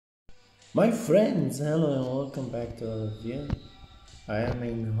My friends, hello and welcome back to all of you. I am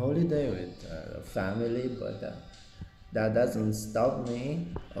in holiday with family, but that doesn't stop me.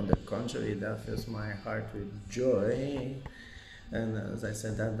 On the contrary, that fills my heart with joy. And as I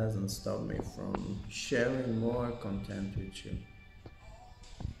said, that doesn't stop me from sharing more content with you.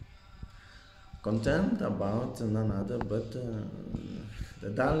 Content about none other but the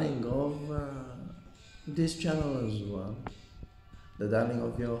darling of this channel as well. The darling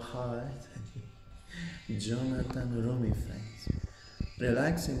of your heart, Jonathan Roumie, friends.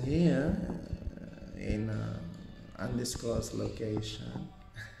 Relaxing here in an undisclosed location.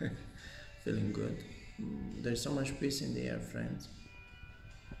 Feeling good. There's so much peace in the air, friends.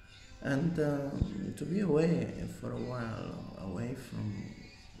 And to be away for a while, away from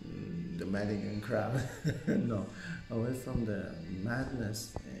the Madigan crowd, no, away from the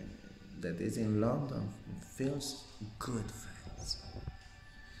madness that is in London, feels good, friends.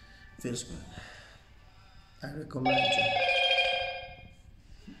 Feels good. I recommend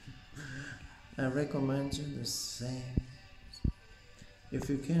you. I recommend you the same. If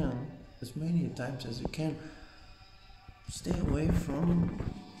you can, as many times as you can, stay away from,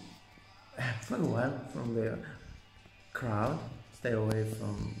 for a while, from the crowd. Stay away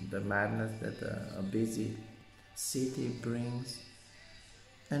from the madness that a busy city brings,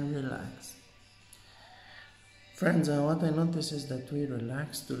 and relax. Friends, what I notice is that we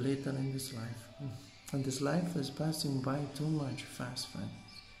relax too little in this life. And this life is passing by too much fast, friends.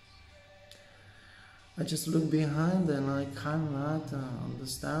 I just look behind and I cannot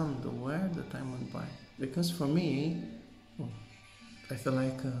understand where the time went by. Because for me, I feel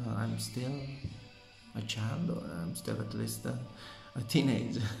like I'm still a child, or I'm still at least a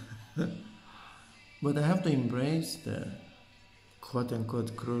teenager. But I have to embrace the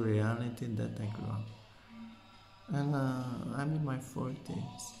quote-unquote cruel reality that I grew up. And I'm in my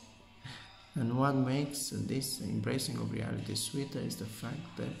 40s. And what makes this embracing of reality sweeter is the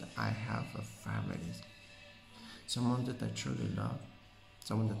fact that I have a family. Someone that I truly love.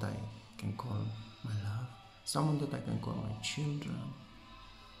 Someone that I can call my love. Someone that I can call my children.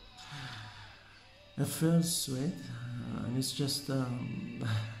 It feels sweet, and it's just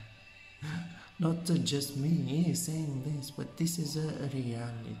not just me saying this, but this is a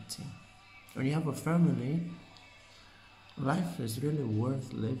reality. When you have a family, life is really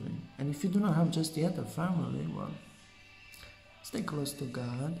worth living. And if you do not have just yet a family, well, stay close to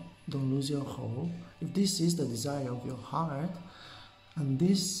God. Don't lose your hope. If this is the desire of your heart, and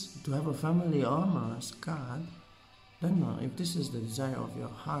this, to have a family, honors God, then if this is the desire of your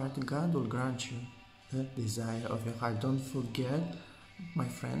heart, God will grant you the desire of your heart. Don't forget, my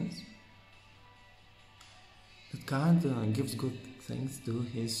friends, that God gives good things to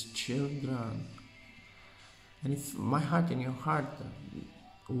His children. And if my heart and your heart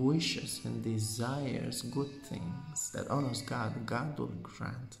wishes and desires good things that honors God, God will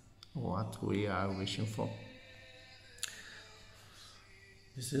grant what we are wishing for.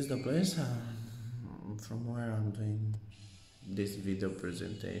 This is the place from where I'm doing this video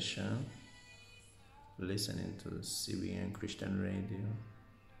presentation, listening to CBN Christian Radio.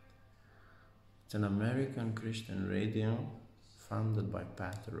 It's an American Christian radio founded by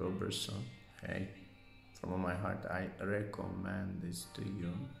Pastor Robertson. Hey, from all my heart, I recommend this to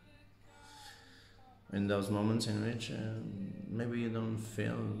you. In those moments in which maybe you don't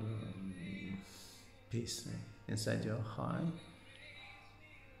feel peace inside your heart,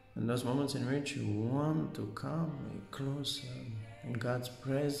 in those moments in which you want to come closer in God's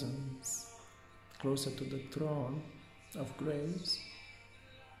presence, closer to the throne of grace,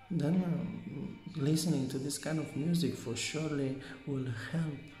 then listening to this kind of music for surely will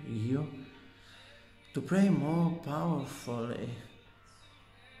help you to pray more powerfully.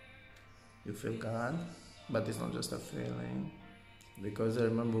 You feel God, but it's not just a feeling. Because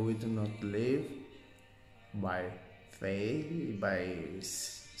remember, we do not live by faith, by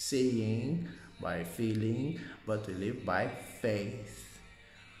seeing, by feeling, but we live by faith.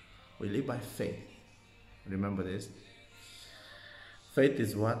 We live by faith. Remember this. Faith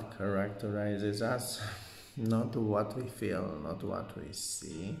is what characterizes us, not what we feel, not what we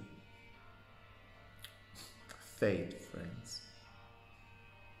see. Faith, friends.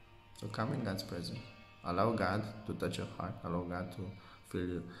 So come in God's presence. Allow God to touch your heart. Allow God to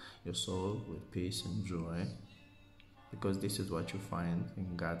fill your soul with peace and joy. Because this is what you find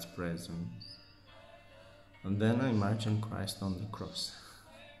in God's presence. And then imagine Christ on the cross.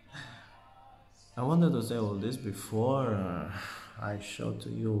 I wanted to say all this before I show to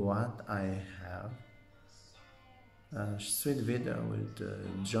you what I have. A sweet video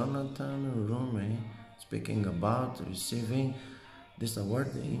with Jonathan Roumie speaking about receiving This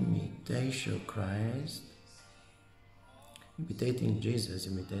award, Imitatio Christ, imitating Jesus,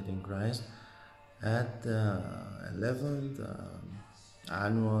 imitating Christ, at the 11th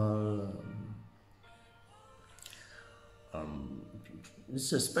annual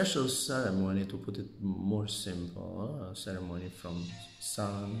it's a special ceremony, to put it more simple, a ceremony from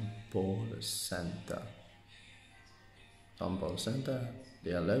San Paul Center. San Paul Center,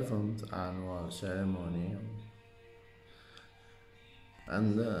 the 11th annual ceremony.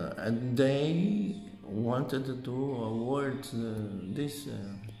 And they wanted to award this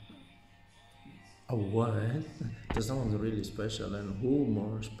award to someone really special, and who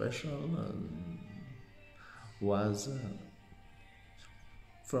more special was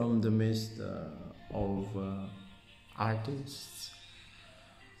from the midst of artists,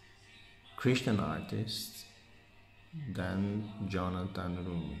 Christian artists, than Jonathan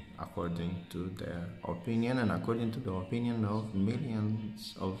Roumie, according to their opinion and according to the opinion of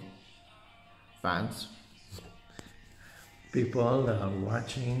millions of fans, people that are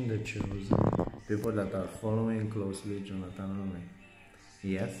watching The Chosen, people that are following closely Jonathan Roumie.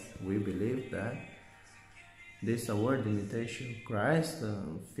 Yes, we believe that this award, Imitatio Christ,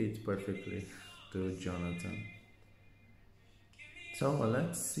 fits perfectly to Jonathan. So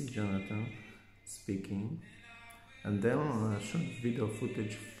let's see Jonathan speaking, and then a short video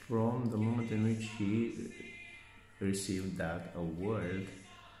footage from the moment in which he received that award.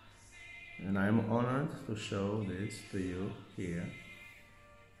 And I'm honored to show this to you here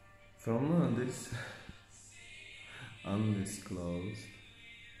from this undisclosed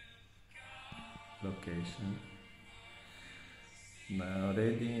location. Now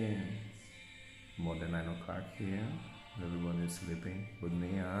already more than 9 o'clock here, everyone is sleeping, but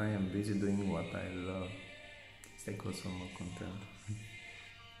me, I am busy doing what I love. Stay close for more content.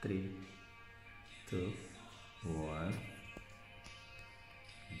 3, 2, 1,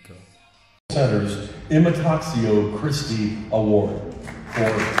 go. Center's Imitatio Christi Award for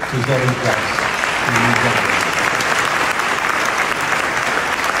presenting Christ to new generation.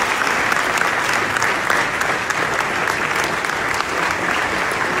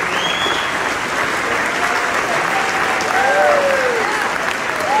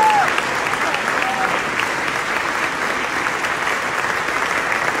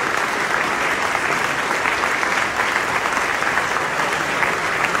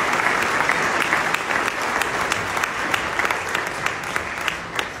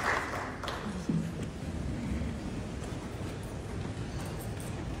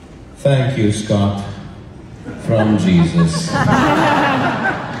 Thank you, Scott, from Jesus.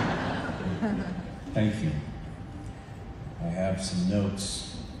 Thank you. I have some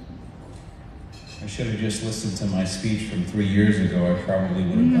notes. I should have just listened to my speech from 3 years ago. I probably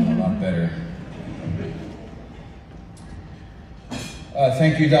would have done a lot better.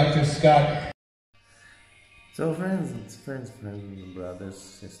 Thank you, Dr. Scott. So friends, brothers,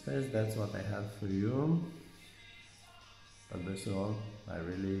 sisters, that's what I have for you. But best of all, I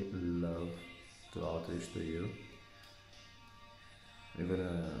really love to outreach to you. Even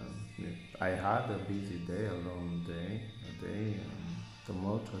if I had a busy day, a long day,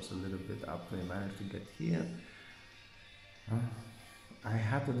 tumultuous a little bit after I managed to get here. I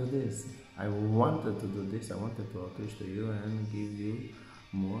had to do this. I wanted to do this. I wanted to outreach to you and give you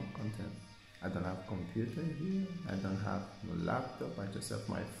more content. I don't have a computer here. I don't have a laptop. I just have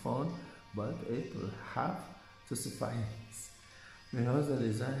my phone, but it will have to suffice, because the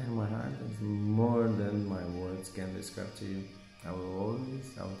desire in my heart is more than my words can describe to you. I will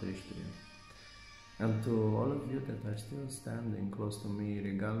always outreach to you. And to all of you that are still standing close to me,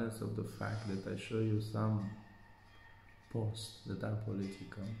 regardless of the fact that I show you some posts that are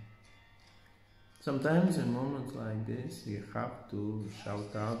political. Sometimes in moments like this, you have to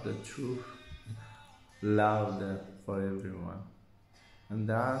shout out the truth louder for everyone. And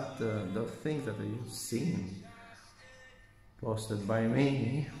that the things that you've seen posted by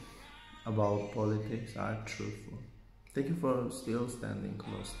me about politics are truthful. Thank you for still standing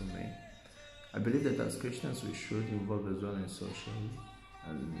close to me. I believe that as Christians we should involve as well in social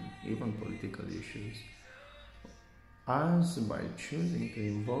and even political issues. As by choosing to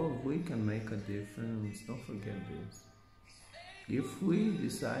involve, we can make a difference. Don't forget this. If we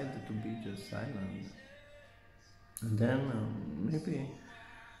decide to be just silent, and then maybe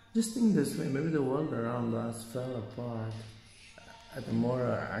just think this way, maybe the world around us fell apart at a more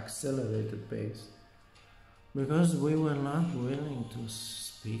accelerated pace, because we were not willing to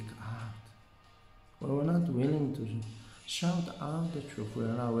speak out. We were not willing to shout out the truth. We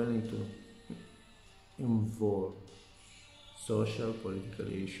are not willing to involve social, political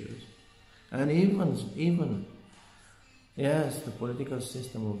issues, and even Yes, the political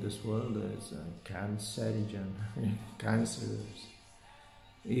system of this world is cancerogen, cancerous,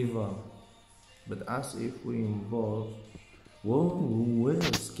 evil. But as if we involve, whoa, will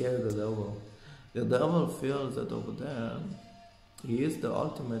scare the devil. The devil feels that over there, he is the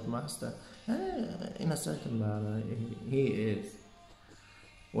ultimate master. In a certain manner, he is.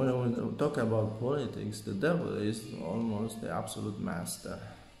 When we talk about politics, the devil is almost the absolute master.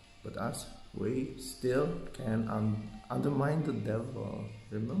 But us, we still can undermine the devil.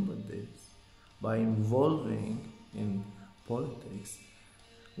 Remember this. By involving in politics,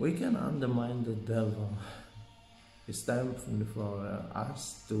 we can undermine the devil. It's time for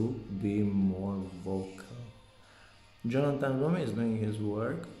us to be more vocal. Jonathan Roumie is doing his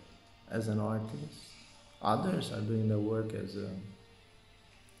work as an artist. Others are doing their work as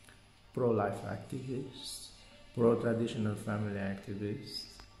pro-life activists, pro-traditional family activists.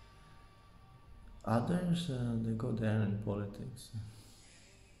 Others, they go there in politics.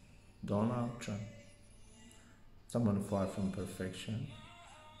 Donald Trump, someone far from perfection.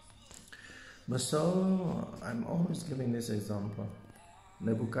 But so, I'm always giving this example.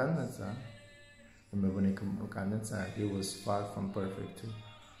 Nebuchadnezzar, remember Nebuchadnezzar, he was far from perfect too.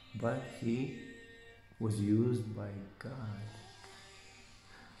 But he was used by God.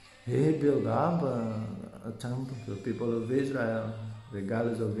 He built up a temple for the people of Israel,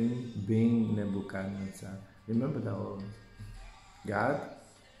 regardless of him being Nebuchadnezzar. Remember that always. God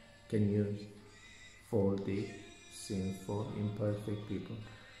can use faulty, sinful, imperfect people.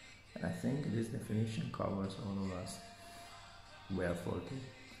 And I think this definition covers all of us. We are faulty.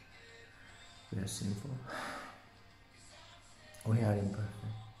 We are sinful. We are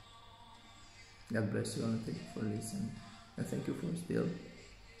imperfect. God bless you and thank you for listening. And thank you for still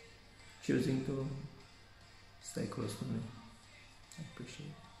choosing to stay close to me. I appreciate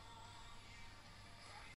it.